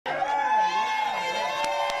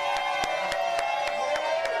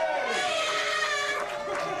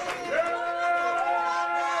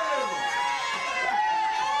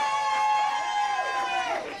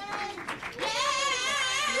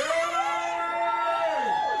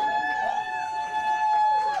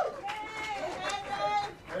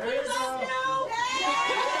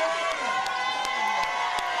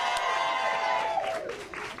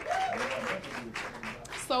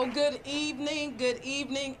Good evening, good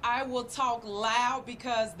evening. I will talk loud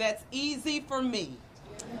because that's easy for me.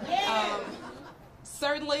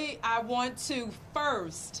 Certainly, I want to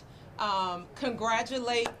first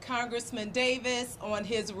congratulate Congressman Davis on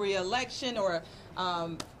his re-election, or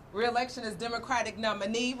re-election as Democratic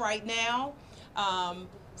nominee right now.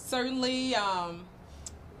 Certainly,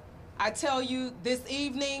 I tell you, this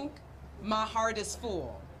evening, my heart is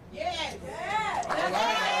full. Yes.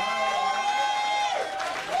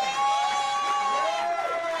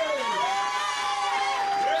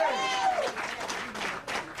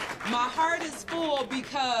 My heart is full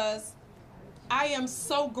because I am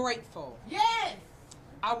so grateful. Yes.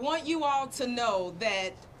 I want you all to know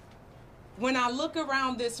that when I look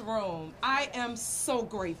around this room, I am so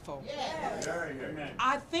grateful. Yes.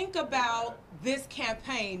 I think about this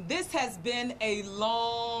campaign. This has been a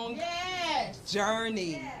long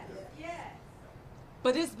journey. Yes.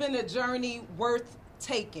 But it's been a journey worth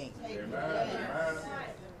taking.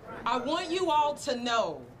 I want you all to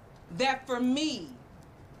know that for me,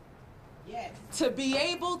 to be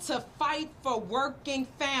able to fight for working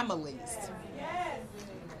families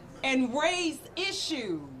and raise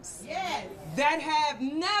issues that have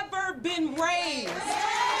never been raised.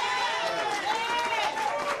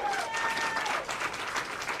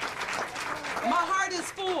 My heart is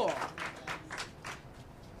full.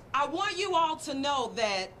 I want you all to know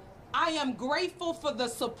that I am grateful for the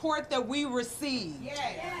support that we received.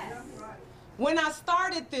 When I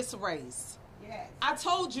started this race, I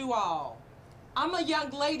told you all, I'm a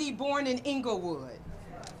young lady born in Inglewood,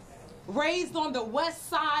 raised on the west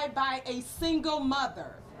side by a single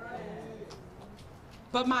mother.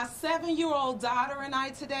 But my 7-year-old daughter and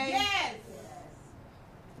I today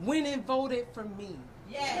went and voted for me.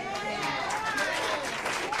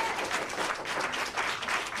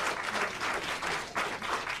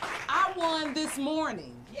 I won this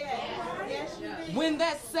morning when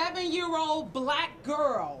that 7-year-old black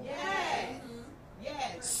girl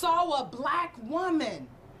saw a black woman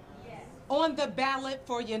on the ballot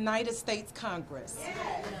for United States Congress.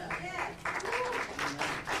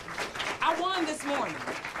 I won this morning.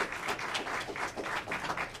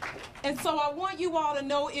 And so I want you all to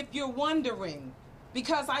know, if you're wondering,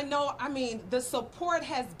 because I know, the support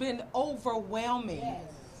has been overwhelming.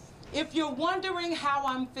 If you're wondering how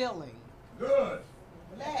I'm feeling, good.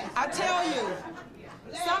 I tell you,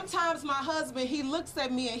 sometimes my husband, he looks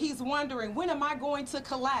at me and he's wondering, when am I going to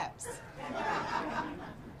collapse?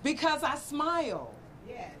 Because I smile.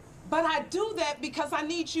 But I do that because I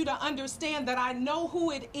need you to understand that I know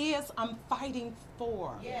who it is I'm fighting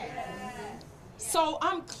for. So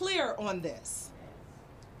I'm clear on this.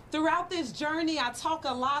 Throughout this journey, I talk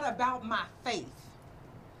a lot about my faith.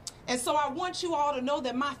 And so I want you all to know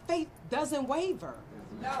that my faith doesn't waver.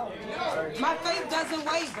 My faith doesn't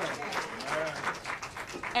waver.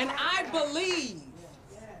 And I believe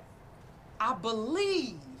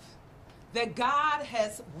that God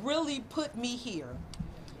has really put me here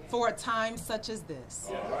for a time such as this.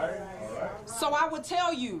 So I would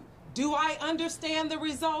tell you, do I understand the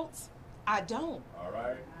results? I don't.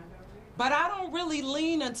 But I don't really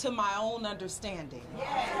lean into my own understanding.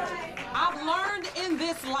 I've learned in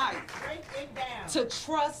this life to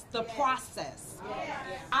trust the process.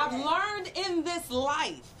 I've learned in this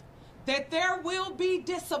life that there will be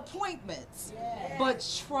disappointments, but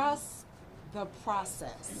trust the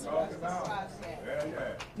process.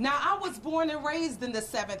 Now, I was born and raised in the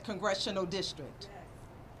 7th Congressional District.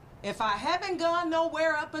 If I haven't gone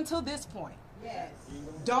nowhere up until this point,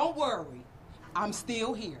 don't worry, I'm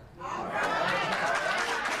still here.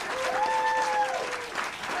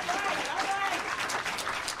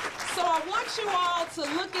 So I want you all to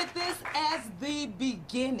look at this as the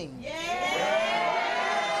beginning.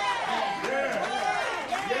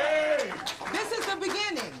 This is the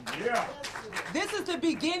beginning. This is the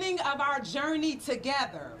beginning of our journey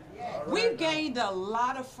together. We've gained a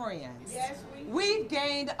lot of friends. We've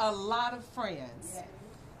gained a lot of friends.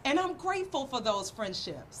 And I'm grateful for those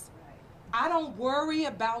friendships. I don't worry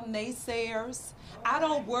about naysayers. I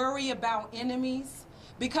don't worry about enemies,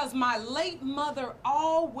 because my late mother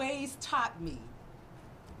always taught me,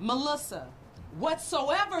 Melissa,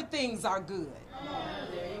 whatsoever things are good,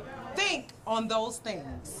 think on those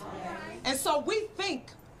things. And so we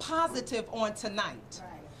think positive on tonight,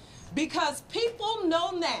 because people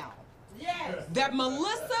know now that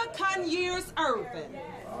Melissa Conyears-Ervin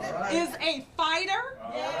is a fighter.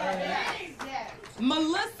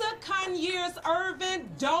 Melissa Conyears-Ervin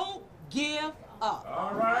don't give up.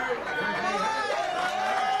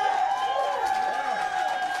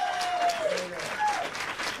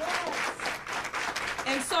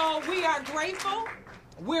 And so we are grateful.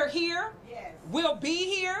 We're here. Yes. We'll be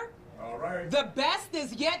here. All right. The best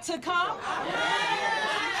is yet to come.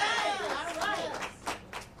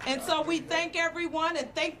 And so we thank everyone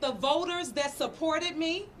and thank the voters that supported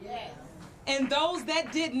me. Yes. And those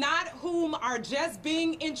that did not, whom are just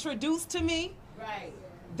being introduced to me. Right.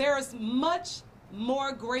 There's much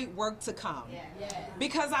more great work to come. Yes.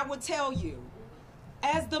 Because I would tell you,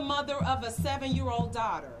 as the mother of a 7-year-old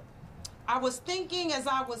daughter, I was thinking as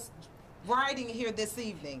I was riding here this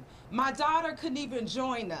evening, my daughter couldn't even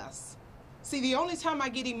join us. See, the only time I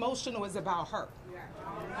get emotional is about her.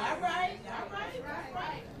 All right.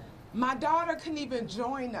 My daughter couldn't even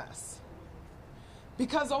join us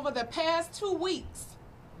because over the past 2 weeks,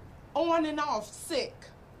 on and off sick,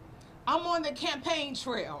 I'm on the campaign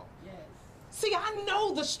trail. Yes. See, I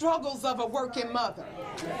know the struggles of a working mother.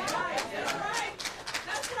 That's right.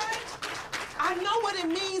 I know what it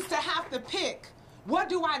means to have to pick. What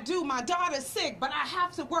do I do? My daughter's sick, but I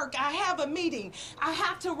have to work. I have a meeting. I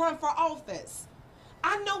have to run for office.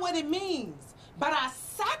 I know what it means, but I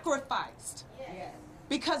sacrificed Yes.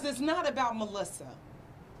 because it's not about Melissa.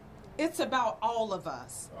 It's about all of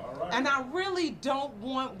us. All right. And I really don't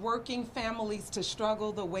want working families to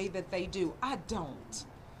struggle the way that they do. I don't.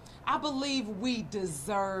 I believe we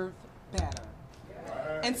deserve better.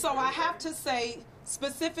 And so I have to say,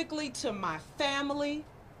 specifically to my family,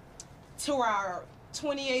 to our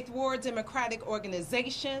 28th Ward Democratic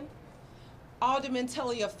Organization, Alderman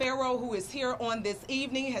Taliaferro, who is here on this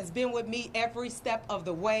evening, has been with me every step of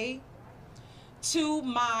the way, to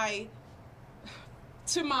my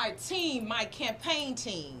team, my campaign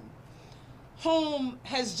team, whom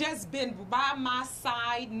has just been by my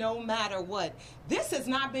side no matter what. This has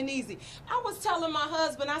not been easy. I was telling my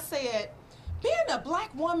husband, I said, being a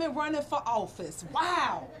black woman running for office,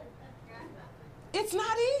 wow, it's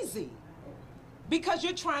not easy because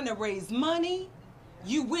you're trying to raise money.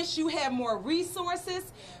 You wish you had more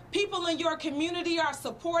resources. People in your community are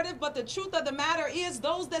supportive, but the truth of the matter is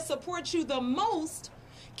those that support you the most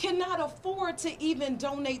cannot afford to even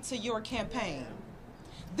donate to your campaign.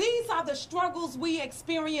 These are the struggles we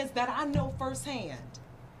experience that I know firsthand.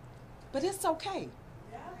 But it's okay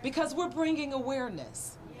because we're bringing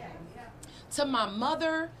awareness. To my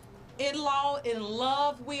mother-in-law in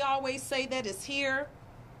love, we always say that is here.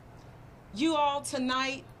 You all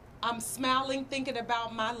tonight, I'm smiling thinking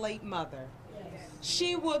about my late mother.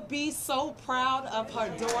 She would be so proud of her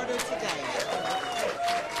daughter today.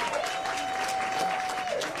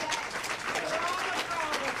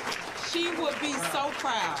 She would be so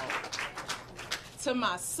proud. To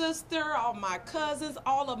my sister, all my cousins,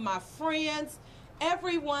 all of my friends,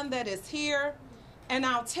 everyone that is here, and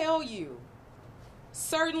I'll tell you,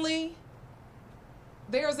 certainly,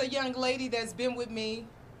 there's a young lady that's been with me.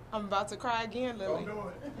 I'm about to cry again, Lily. Don't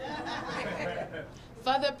do it.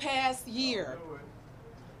 For the past year,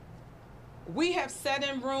 we have sat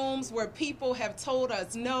in rooms where people have told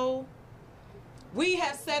us no. We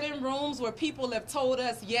have sat in rooms where people have told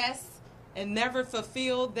us yes and never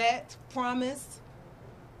fulfilled that promise.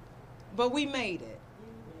 But we made it.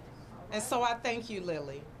 And so I thank you,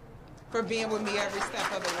 Lily, for being with me every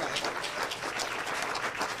step of the way.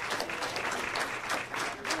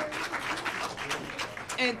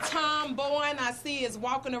 And Tom Bowen, I see, is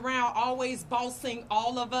walking around always bossing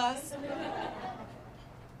all of us.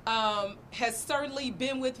 Has certainly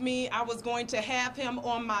been with me. I was going to have him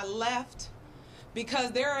on my left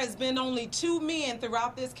because there has been only 2 men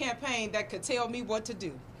throughout this campaign that could tell me what to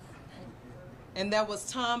do. And that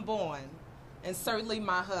was Tom Bowen and certainly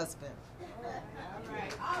my husband. All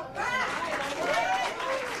right.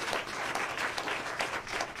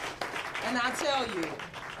 And I tell you,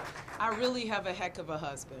 I really have a heck of a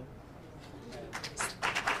husband.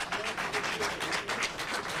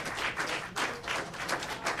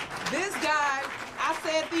 This guy, I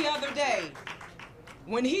said the other day,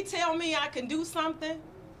 when he tell me I can do something,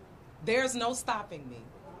 there's no stopping me.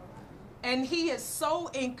 And he is so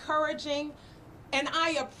encouraging, and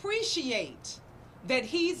I appreciate that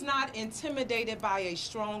he's not intimidated by a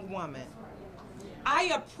strong woman. I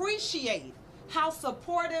appreciate how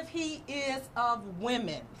supportive he is of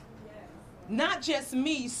women. Not just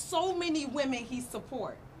me, so many women he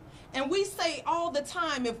supports. And we say all the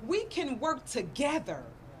time, if we can work together,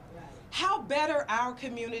 how better our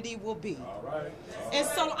community will be. All right. And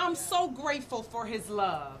so I'm so grateful for his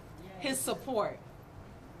love, his support.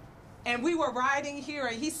 And we were riding here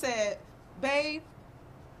and he said, babe,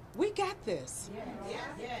 we got this.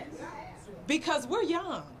 Because we're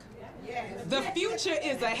young. The future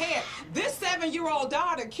is ahead. This 7-year-old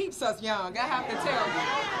daughter keeps us young, I have to tell you.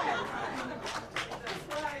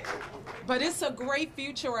 But it's a great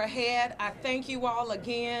future ahead. I thank you all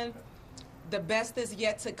again. The best is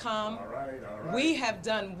yet to come. All right, all right. We have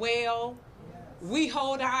done well. We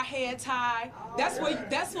hold our heads high. That's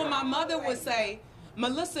what my mother would say.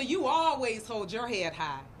 Melissa, you always hold your head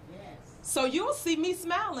high. So you'll see me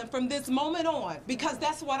smiling from this moment on, because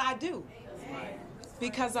that's what I do.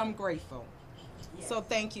 Because I'm grateful. So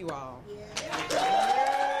thank you all.